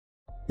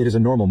It is a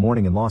normal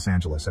morning in Los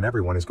Angeles and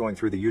everyone is going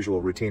through the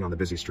usual routine on the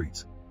busy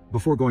streets.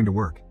 Before going to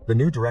work, the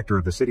new director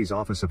of the city's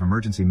Office of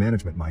Emergency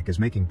Management, Mike, is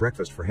making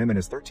breakfast for him and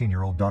his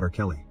 13-year-old daughter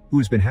Kelly, who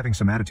has been having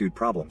some attitude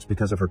problems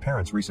because of her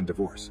parents' recent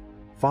divorce.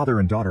 Father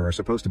and daughter are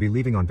supposed to be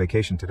leaving on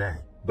vacation today,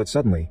 but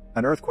suddenly,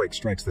 an earthquake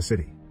strikes the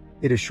city.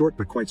 It is short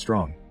but quite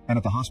strong, and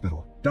at the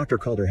hospital, Dr.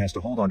 Calder has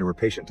to hold onto her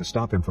patient to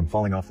stop him from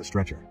falling off the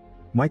stretcher.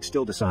 Mike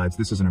still decides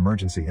this is an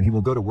emergency and he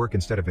will go to work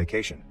instead of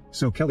vacation,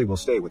 so Kelly will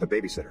stay with a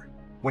babysitter.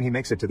 When he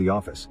makes it to the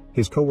office,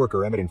 his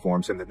coworker Emmett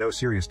informs him that no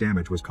serious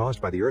damage was caused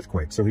by the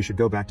earthquake, so he should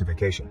go back to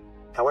vacation.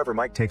 However,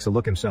 Mike takes a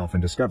look himself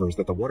and discovers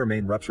that the water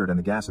main ruptured and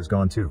the gas is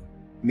gone too.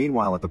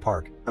 Meanwhile at the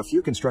park, a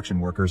few construction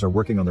workers are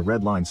working on the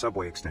Red Line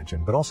subway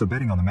extension but also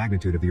betting on the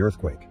magnitude of the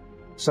earthquake.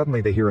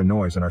 Suddenly they hear a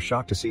noise and are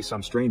shocked to see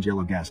some strange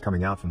yellow gas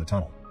coming out from the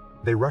tunnel.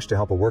 They rush to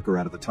help a worker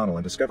out of the tunnel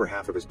and discover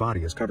half of his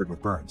body is covered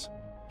with burns.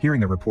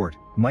 Hearing the report,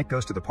 Mike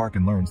goes to the park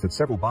and learns that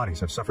several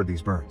bodies have suffered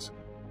these burns.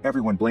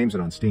 Everyone blames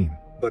it on steam,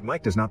 but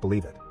Mike does not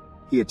believe it.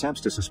 He attempts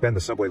to suspend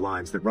the subway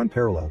lines that run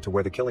parallel to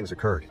where the killings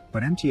occurred,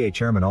 but MTA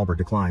chairman Albert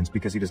declines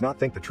because he does not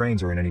think the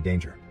trains are in any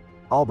danger.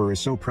 Albert is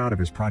so proud of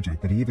his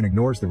project that he even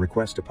ignores the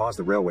request to pause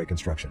the railway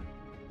construction.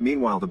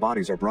 Meanwhile, the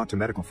bodies are brought to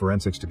medical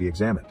forensics to be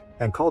examined,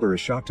 and Calder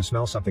is shocked to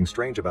smell something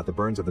strange about the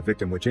burns of the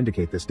victim, which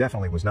indicate this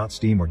definitely was not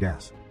steam or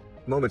gas.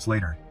 Moments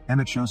later,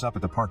 Emmett shows up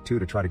at the park too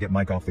to try to get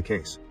Mike off the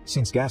case,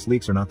 since gas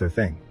leaks are not their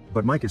thing,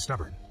 but Mike is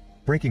stubborn.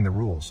 Breaking the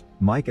rules,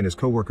 Mike and his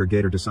coworker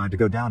Gator decide to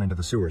go down into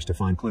the sewers to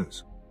find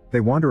clues. They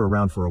wander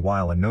around for a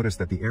while and notice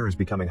that the air is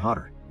becoming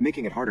hotter,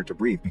 making it harder to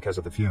breathe because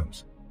of the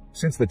fumes.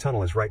 Since the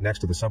tunnel is right next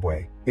to the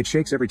subway, it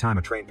shakes every time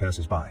a train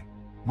passes by.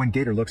 When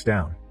Gator looks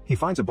down, he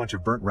finds a bunch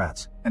of burnt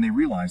rats, and they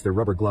realize their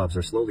rubber gloves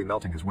are slowly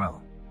melting as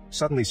well.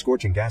 Suddenly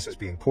scorching gases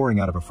being pouring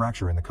out of a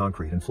fracture in the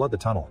concrete and flood the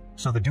tunnel,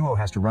 so the duo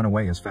has to run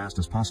away as fast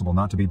as possible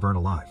not to be burnt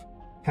alive.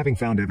 Having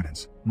found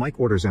evidence, Mike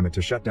orders Emmett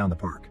to shut down the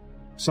park.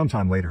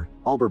 Sometime later,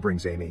 Albert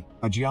brings Amy,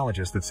 a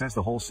geologist that says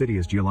the whole city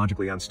is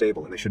geologically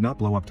unstable and they should not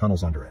blow up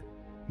tunnels under it.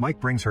 Mike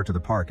brings her to the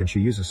park and she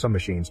uses some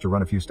machines to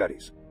run a few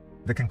studies.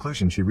 The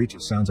conclusion she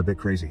reaches sounds a bit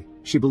crazy.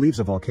 She believes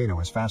a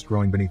volcano is fast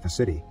growing beneath the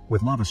city,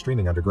 with lava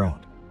streaming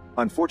underground.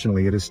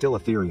 Unfortunately, it is still a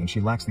theory and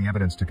she lacks the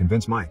evidence to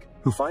convince Mike,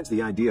 who finds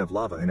the idea of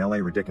lava in LA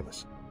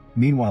ridiculous.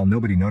 Meanwhile,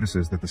 nobody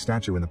notices that the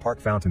statue in the park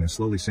fountain is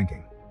slowly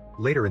sinking.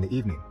 Later in the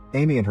evening,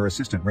 Amy and her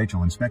assistant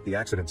Rachel inspect the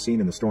accident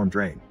scene in the storm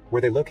drain,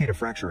 where they locate a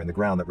fracture in the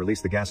ground that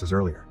released the gases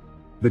earlier.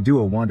 The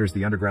duo wanders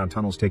the underground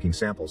tunnels taking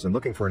samples and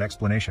looking for an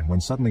explanation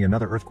when suddenly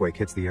another earthquake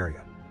hits the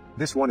area.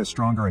 This one is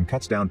stronger and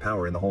cuts down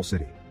power in the whole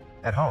city.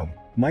 At home,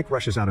 Mike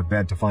rushes out of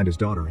bed to find his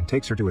daughter and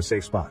takes her to a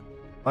safe spot.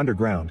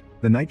 Underground,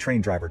 the night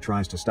train driver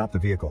tries to stop the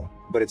vehicle,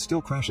 but it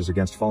still crashes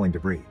against falling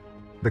debris.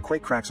 The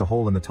quake cracks a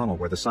hole in the tunnel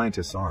where the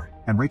scientists are,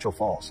 and Rachel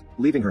falls,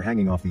 leaving her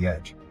hanging off the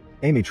edge.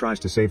 Amy tries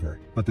to save her,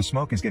 but the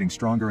smoke is getting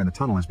stronger and the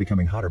tunnel is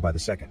becoming hotter by the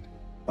second.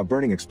 A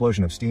burning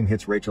explosion of steam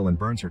hits Rachel and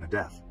burns her to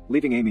death,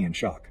 leaving Amy in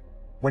shock.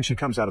 When she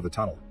comes out of the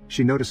tunnel,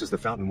 she notices the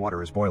fountain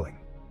water is boiling.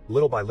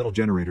 Little by little,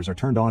 generators are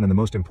turned on in the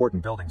most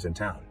important buildings in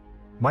town.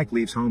 Mike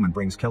leaves home and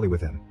brings Kelly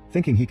with him,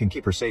 thinking he can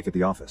keep her safe at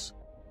the office.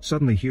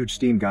 Suddenly huge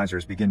steam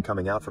geysers begin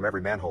coming out from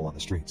every manhole on the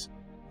streets.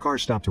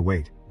 Cars stop to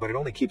wait, but it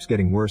only keeps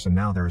getting worse and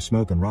now there is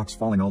smoke and rocks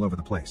falling all over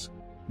the place.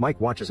 Mike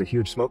watches a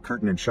huge smoke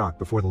curtain in shock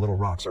before the little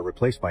rocks are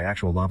replaced by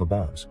actual lava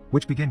bombs,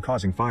 which begin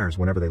causing fires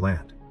whenever they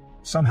land.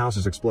 Some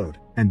houses explode,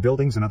 and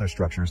buildings and other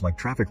structures like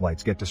traffic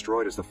lights get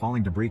destroyed as the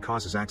falling debris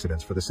causes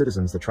accidents for the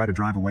citizens that try to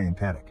drive away in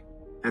panic.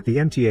 At the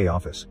MTA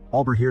office,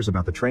 Albert hears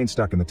about the train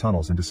stuck in the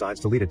tunnels and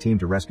decides to lead a team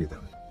to rescue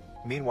them.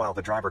 Meanwhile,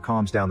 the driver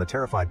calms down the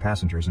terrified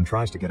passengers and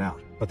tries to get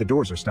out, but the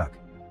doors are stuck.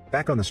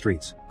 Back on the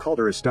streets,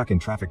 Calder is stuck in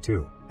traffic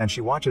too, and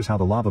she watches how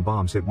the lava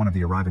bombs hit one of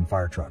the arriving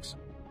fire trucks.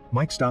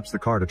 Mike stops the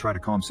car to try to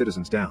calm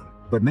citizens down,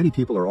 but many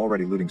people are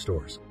already looting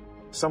stores.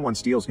 Someone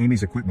steals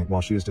Amy's equipment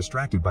while she is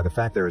distracted by the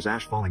fact there is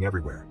ash falling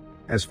everywhere.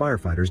 As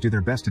firefighters do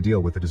their best to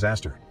deal with the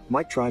disaster,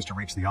 Mike tries to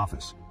reach the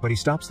office, but he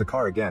stops the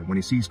car again when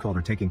he sees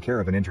Calder taking care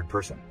of an injured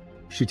person.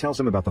 She tells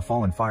him about the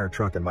fallen fire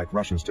truck and Mike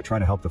rushes to try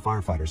to help the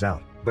firefighters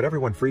out, but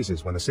everyone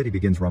freezes when the city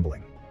begins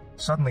rumbling.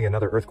 Suddenly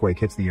another earthquake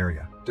hits the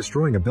area,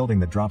 destroying a building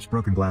that drops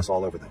broken glass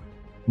all over them.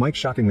 Mike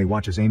shockingly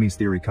watches Amy's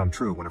theory come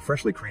true when a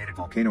freshly created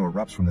volcano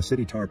erupts from the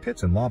city tar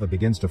pits and lava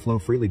begins to flow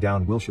freely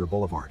down Wilshire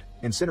Boulevard,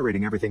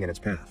 incinerating everything in its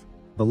path.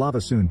 The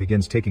lava soon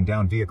begins taking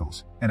down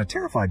vehicles, and a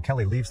terrified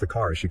Kelly leaves the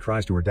car as she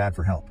cries to her dad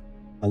for help.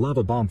 A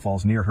lava bomb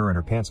falls near her and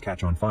her pants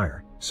catch on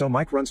fire, so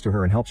Mike runs to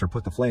her and helps her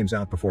put the flames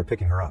out before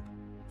picking her up.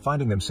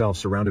 Finding themselves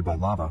surrounded by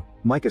lava,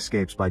 Mike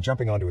escapes by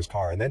jumping onto his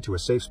car and then to a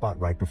safe spot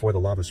right before the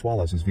lava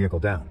swallows his vehicle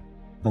down.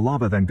 The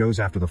lava then goes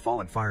after the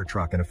fallen fire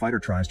truck and a fighter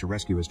tries to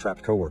rescue his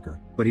trapped coworker,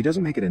 but he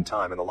doesn't make it in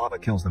time and the lava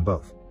kills them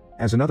both.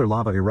 As another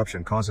lava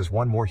eruption causes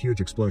one more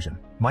huge explosion,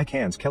 Mike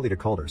hands Kelly to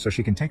Calder so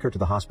she can take her to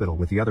the hospital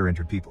with the other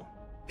injured people.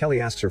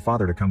 Kelly asks her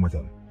father to come with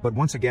him, but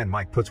once again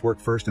Mike puts work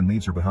first and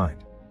leaves her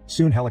behind.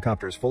 Soon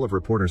helicopters full of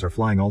reporters are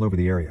flying all over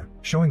the area,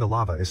 showing the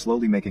lava is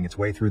slowly making its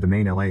way through the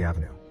main LA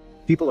Avenue.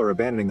 People are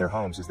abandoning their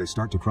homes as they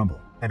start to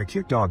crumble, and a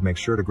cute dog makes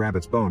sure to grab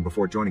its bone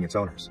before joining its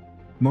owners.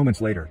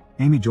 Moments later,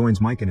 Amy joins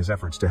Mike in his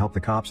efforts to help the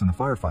cops and the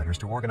firefighters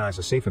to organize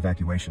a safe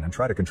evacuation and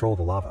try to control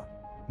the lava.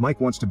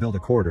 Mike wants to build a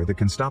corridor that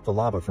can stop the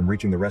lava from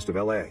reaching the rest of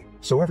LA,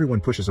 so everyone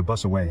pushes a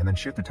bus away and then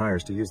shoot the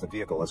tires to use the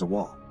vehicle as a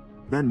wall.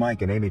 Then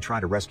Mike and Amy try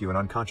to rescue an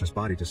unconscious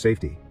body to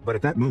safety, but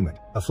at that moment,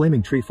 a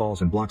flaming tree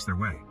falls and blocks their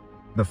way.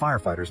 The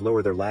firefighters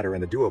lower their ladder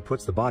and the duo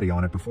puts the body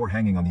on it before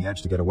hanging on the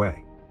edge to get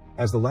away.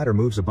 As the ladder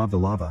moves above the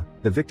lava,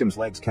 the victim's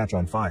legs catch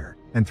on fire,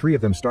 and 3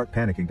 of them start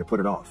panicking to put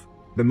it off.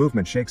 The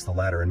movement shakes the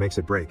ladder and makes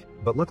it break,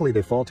 but luckily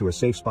they fall to a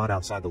safe spot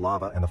outside the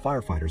lava and the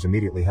firefighters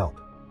immediately help.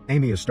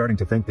 Amy is starting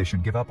to think they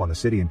should give up on the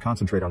city and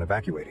concentrate on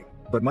evacuating,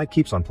 but Mike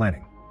keeps on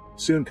planning.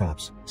 Soon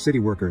cops, city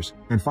workers,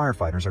 and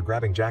firefighters are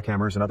grabbing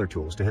jackhammers and other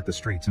tools to hit the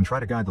streets and try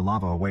to guide the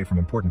lava away from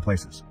important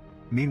places.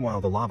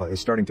 Meanwhile, the lava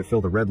is starting to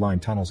fill the red line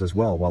tunnels as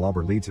well, while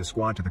Albert leads his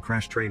squad to the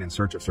crashed train in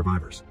search of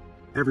survivors.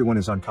 Everyone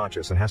is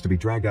unconscious and has to be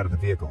dragged out of the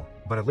vehicle,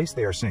 but at least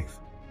they are safe.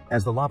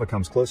 As the lava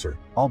comes closer,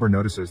 Albert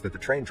notices that the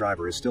train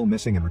driver is still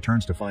missing and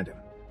returns to find him.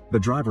 The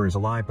driver is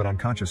alive but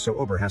unconscious, so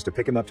Albert has to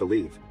pick him up to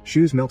leave,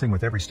 shoes melting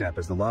with every step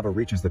as the lava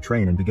reaches the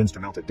train and begins to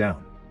melt it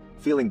down.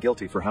 Feeling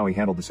guilty for how he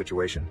handled the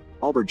situation,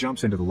 Albert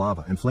jumps into the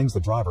lava and flings the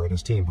driver at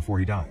his team before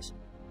he dies.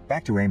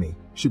 Back to Amy,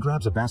 she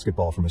grabs a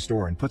basketball from a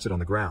store and puts it on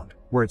the ground,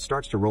 where it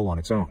starts to roll on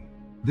its own.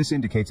 This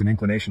indicates an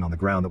inclination on the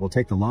ground that will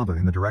take the lava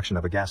in the direction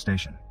of a gas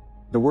station.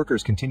 The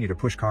workers continue to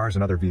push cars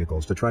and other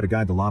vehicles to try to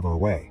guide the lava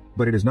away,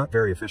 but it is not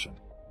very efficient.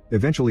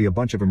 Eventually a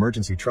bunch of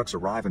emergency trucks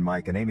arrive and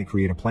Mike and Amy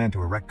create a plan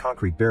to erect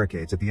concrete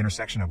barricades at the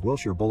intersection of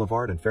Wilshire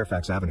Boulevard and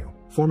Fairfax Avenue,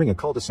 forming a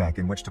cul-de-sac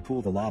in which to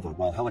pool the lava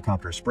while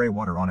helicopters spray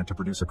water on it to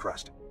produce a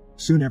crust.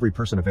 Soon every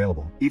person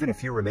available, even a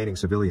few remaining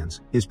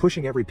civilians, is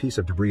pushing every piece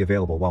of debris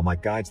available while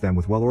Mike guides them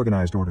with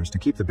well-organized orders to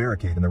keep the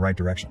barricade in the right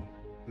direction.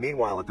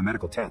 Meanwhile at the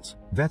medical tents,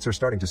 vets are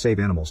starting to save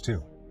animals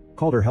too.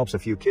 Calder helps a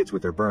few kids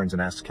with their burns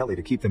and asks Kelly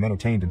to keep them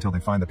entertained until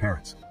they find the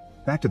parents.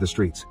 Back to the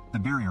streets, the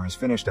barrier is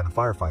finished and the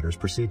firefighters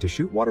proceed to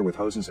shoot water with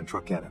hoses and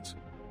truck cannons.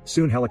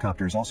 Soon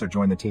helicopters also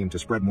join the team to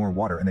spread more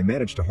water and they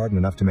manage to harden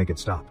enough to make it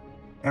stop.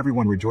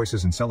 Everyone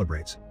rejoices and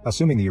celebrates,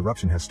 assuming the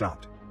eruption has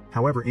stopped.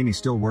 However, Amy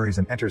still worries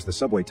and enters the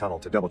subway tunnel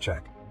to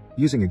double-check.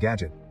 Using a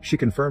gadget, she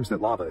confirms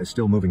that lava is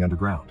still moving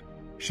underground.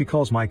 She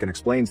calls Mike and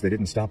explains they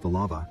didn't stop the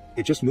lava,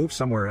 it just moved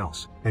somewhere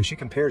else, and she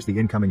compares the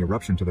incoming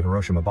eruption to the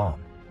Hiroshima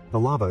bomb. The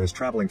lava is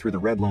traveling through the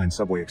Red Line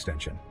subway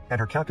extension, and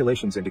her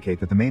calculations indicate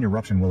that the main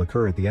eruption will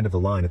occur at the end of the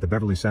line at the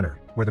Beverly Center,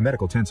 where the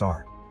medical tents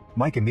are.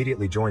 Mike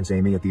immediately joins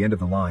Amy at the end of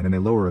the line and they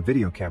lower a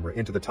video camera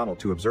into the tunnel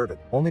to observe it,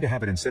 only to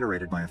have it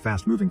incinerated by a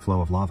fast-moving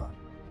flow of lava.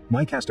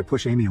 Mike has to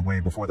push Amy away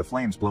before the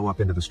flames blow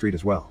up into the street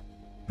as well.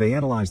 They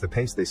analyze the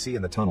pace they see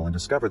in the tunnel and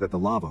discover that the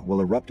lava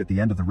will erupt at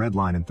the end of the Red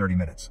Line in 30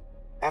 minutes.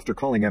 After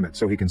calling Emmett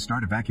so he can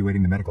start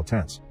evacuating the medical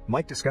tents,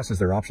 Mike discusses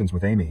their options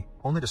with Amy,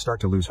 only to start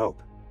to lose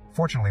hope.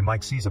 Fortunately,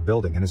 Mike sees a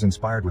building and is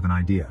inspired with an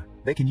idea.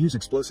 They can use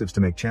explosives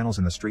to make channels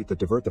in the street that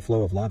divert the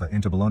flow of lava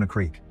into Ballona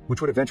Creek, which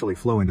would eventually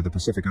flow into the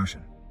Pacific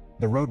Ocean.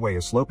 The roadway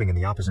is sloping in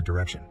the opposite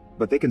direction,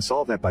 but they can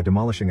solve that by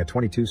demolishing a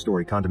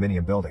 22-story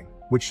condominium building,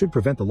 which should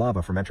prevent the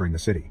lava from entering the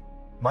city.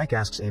 Mike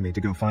asks Amy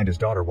to go find his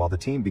daughter while the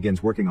team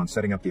begins working on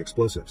setting up the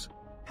explosives.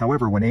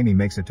 However, when Amy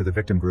makes it to the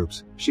victim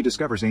groups, she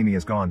discovers Amy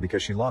is gone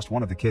because she lost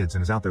one of the kids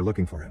and is out there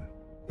looking for him.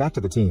 Back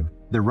to the team,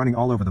 they're running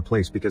all over the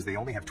place because they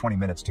only have 20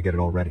 minutes to get it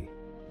all ready.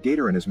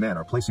 Gator and his men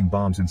are placing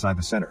bombs inside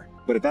the center,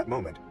 but at that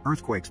moment,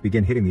 earthquakes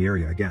begin hitting the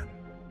area again.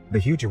 The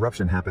huge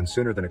eruption happens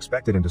sooner than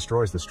expected and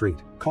destroys the street,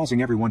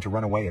 causing everyone to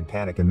run away in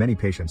panic and many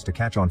patients to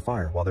catch on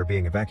fire while they're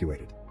being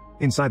evacuated.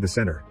 Inside the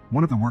center,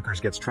 one of the workers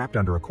gets trapped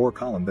under a core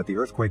column that the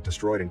earthquake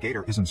destroyed and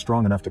Gator isn't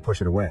strong enough to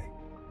push it away.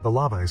 The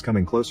lava is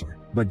coming closer,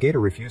 but Gator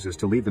refuses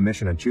to leave the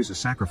mission and chooses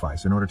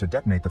sacrifice in order to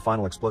detonate the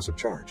final explosive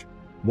charge.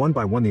 One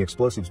by one the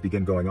explosives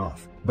begin going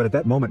off, but at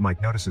that moment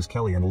Mike notices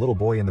Kelly and the little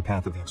boy in the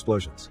path of the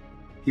explosions.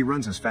 He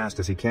runs as fast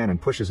as he can and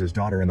pushes his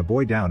daughter and the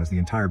boy down as the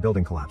entire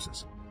building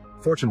collapses.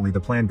 Fortunately, the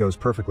plan goes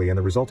perfectly and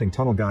the resulting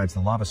tunnel guides the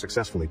lava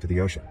successfully to the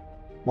ocean.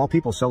 While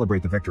people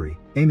celebrate the victory,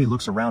 Amy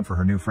looks around for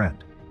her new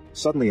friend.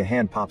 Suddenly a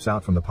hand pops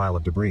out from the pile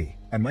of debris,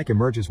 and Mike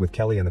emerges with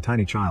Kelly and the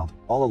tiny child,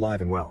 all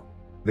alive and well.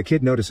 The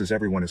kid notices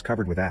everyone is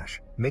covered with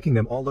ash, making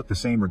them all look the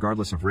same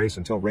regardless of race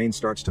until rain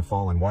starts to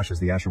fall and washes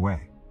the ash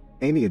away.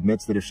 Amy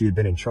admits that if she had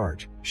been in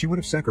charge, she would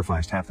have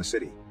sacrificed half the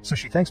city, so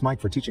she thanks Mike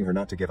for teaching her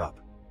not to give up.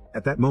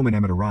 At that moment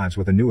Emmett arrives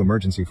with a new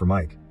emergency for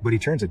Mike, but he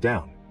turns it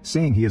down,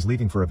 saying he is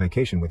leaving for a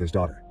vacation with his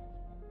daughter.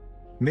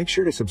 Make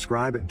sure to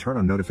subscribe and turn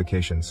on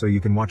notifications so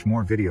you can watch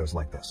more videos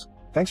like this.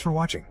 Thanks for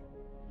watching.